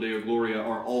 and sola deo gloria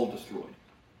are all destroyed.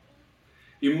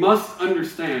 You must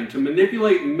understand, to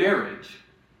manipulate marriage,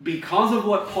 because of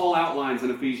what Paul outlines in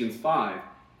Ephesians 5,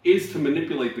 is to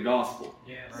manipulate the gospel.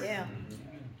 Yes. Yeah.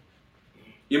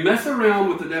 You mess around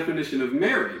with the definition of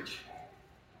marriage,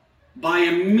 by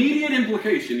immediate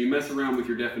implication, you mess around with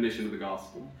your definition of the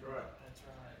gospel. That's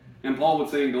right. And Paul would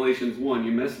say in Galatians 1,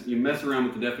 you mess around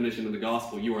with the definition of the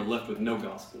gospel, you are left with no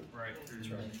gospel. Right. That's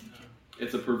right.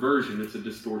 It's a perversion, it's a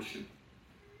distortion.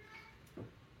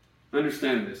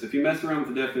 Understand this. If you mess around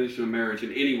with the definition of marriage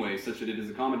in any way, such that it is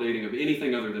accommodating of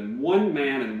anything other than one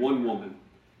man and one woman,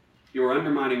 you are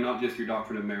undermining not just your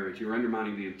doctrine of marriage, you are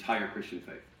undermining the entire Christian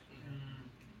faith.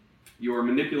 You are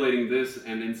manipulating this,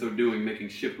 and in so doing, making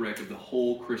shipwreck of the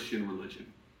whole Christian religion.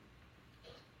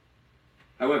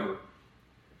 However,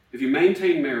 if you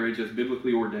maintain marriage as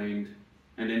biblically ordained,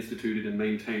 and instituted and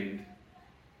maintained.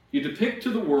 You depict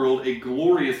to the world a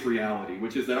glorious reality,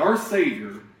 which is that our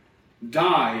Savior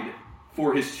died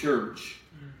for his church.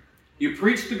 You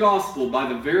preach the gospel by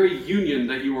the very union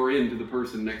that you are in to the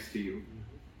person next to you.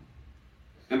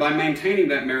 And by maintaining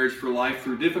that marriage for life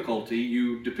through difficulty,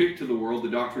 you depict to the world the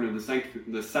doctrine of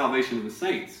the salvation of the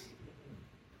saints.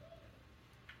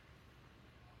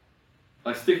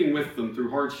 By sticking with them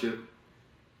through hardship,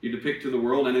 you depict to the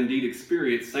world and indeed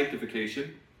experience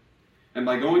sanctification. And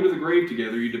by going to the grave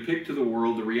together, you depict to the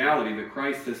world the reality that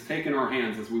Christ has taken our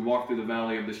hands as we walk through the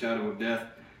valley of the shadow of death,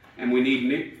 and we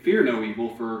need fear no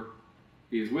evil, for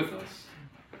he is with us.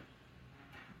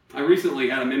 I recently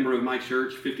had a member of my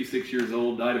church, 56 years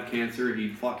old, died of cancer.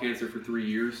 He'd fought cancer for 3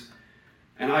 years.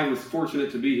 And I was fortunate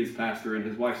to be his pastor and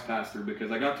his wife's pastor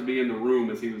because I got to be in the room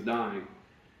as he was dying.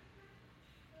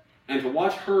 And to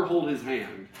watch her hold his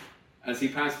hand as he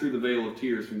passed through the veil of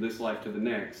tears from this life to the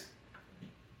next.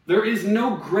 There is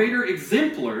no greater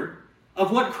exemplar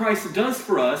of what Christ does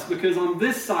for us, because on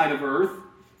this side of earth,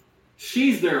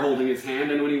 she's there holding his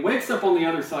hand, and when he wakes up on the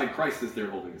other side, Christ is there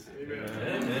holding his hand.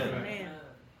 Amen. Amen.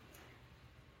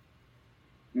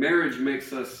 Marriage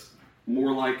makes us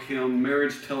more like him.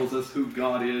 Marriage tells us who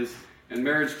God is, and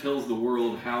marriage tells the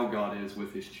world how God is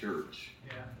with his church.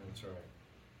 Yeah, that's right.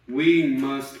 We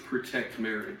must protect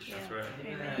marriage. That's right.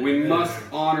 Amen. We must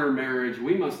honor marriage.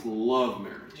 We must love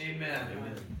marriage. Amen.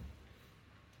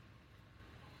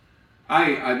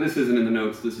 Amen. This isn't in the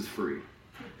notes. This is free.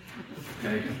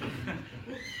 Okay?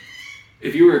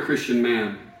 If you were a Christian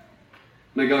man,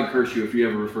 may God curse you if you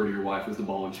ever refer to your wife as the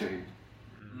ball and chain.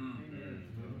 Amen.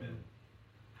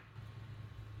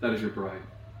 That is your bride.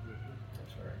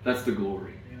 That's right. That's the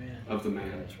glory Amen. of the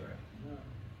man. That's right.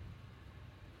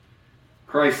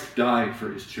 Christ died for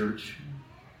his church,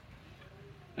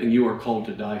 and you are called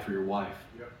to die for your wife.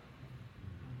 Yep.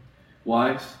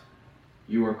 Wives,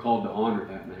 you are called to honor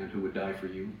that man who would die for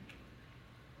you,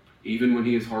 even when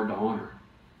he is hard to honor,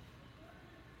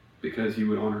 because you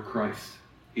would honor Christ,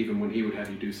 even when he would have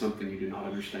you do something you do not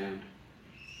understand.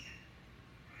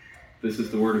 This is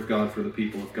the word of God for the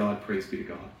people of God. Praise be to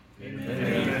God. Amen.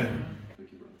 Amen.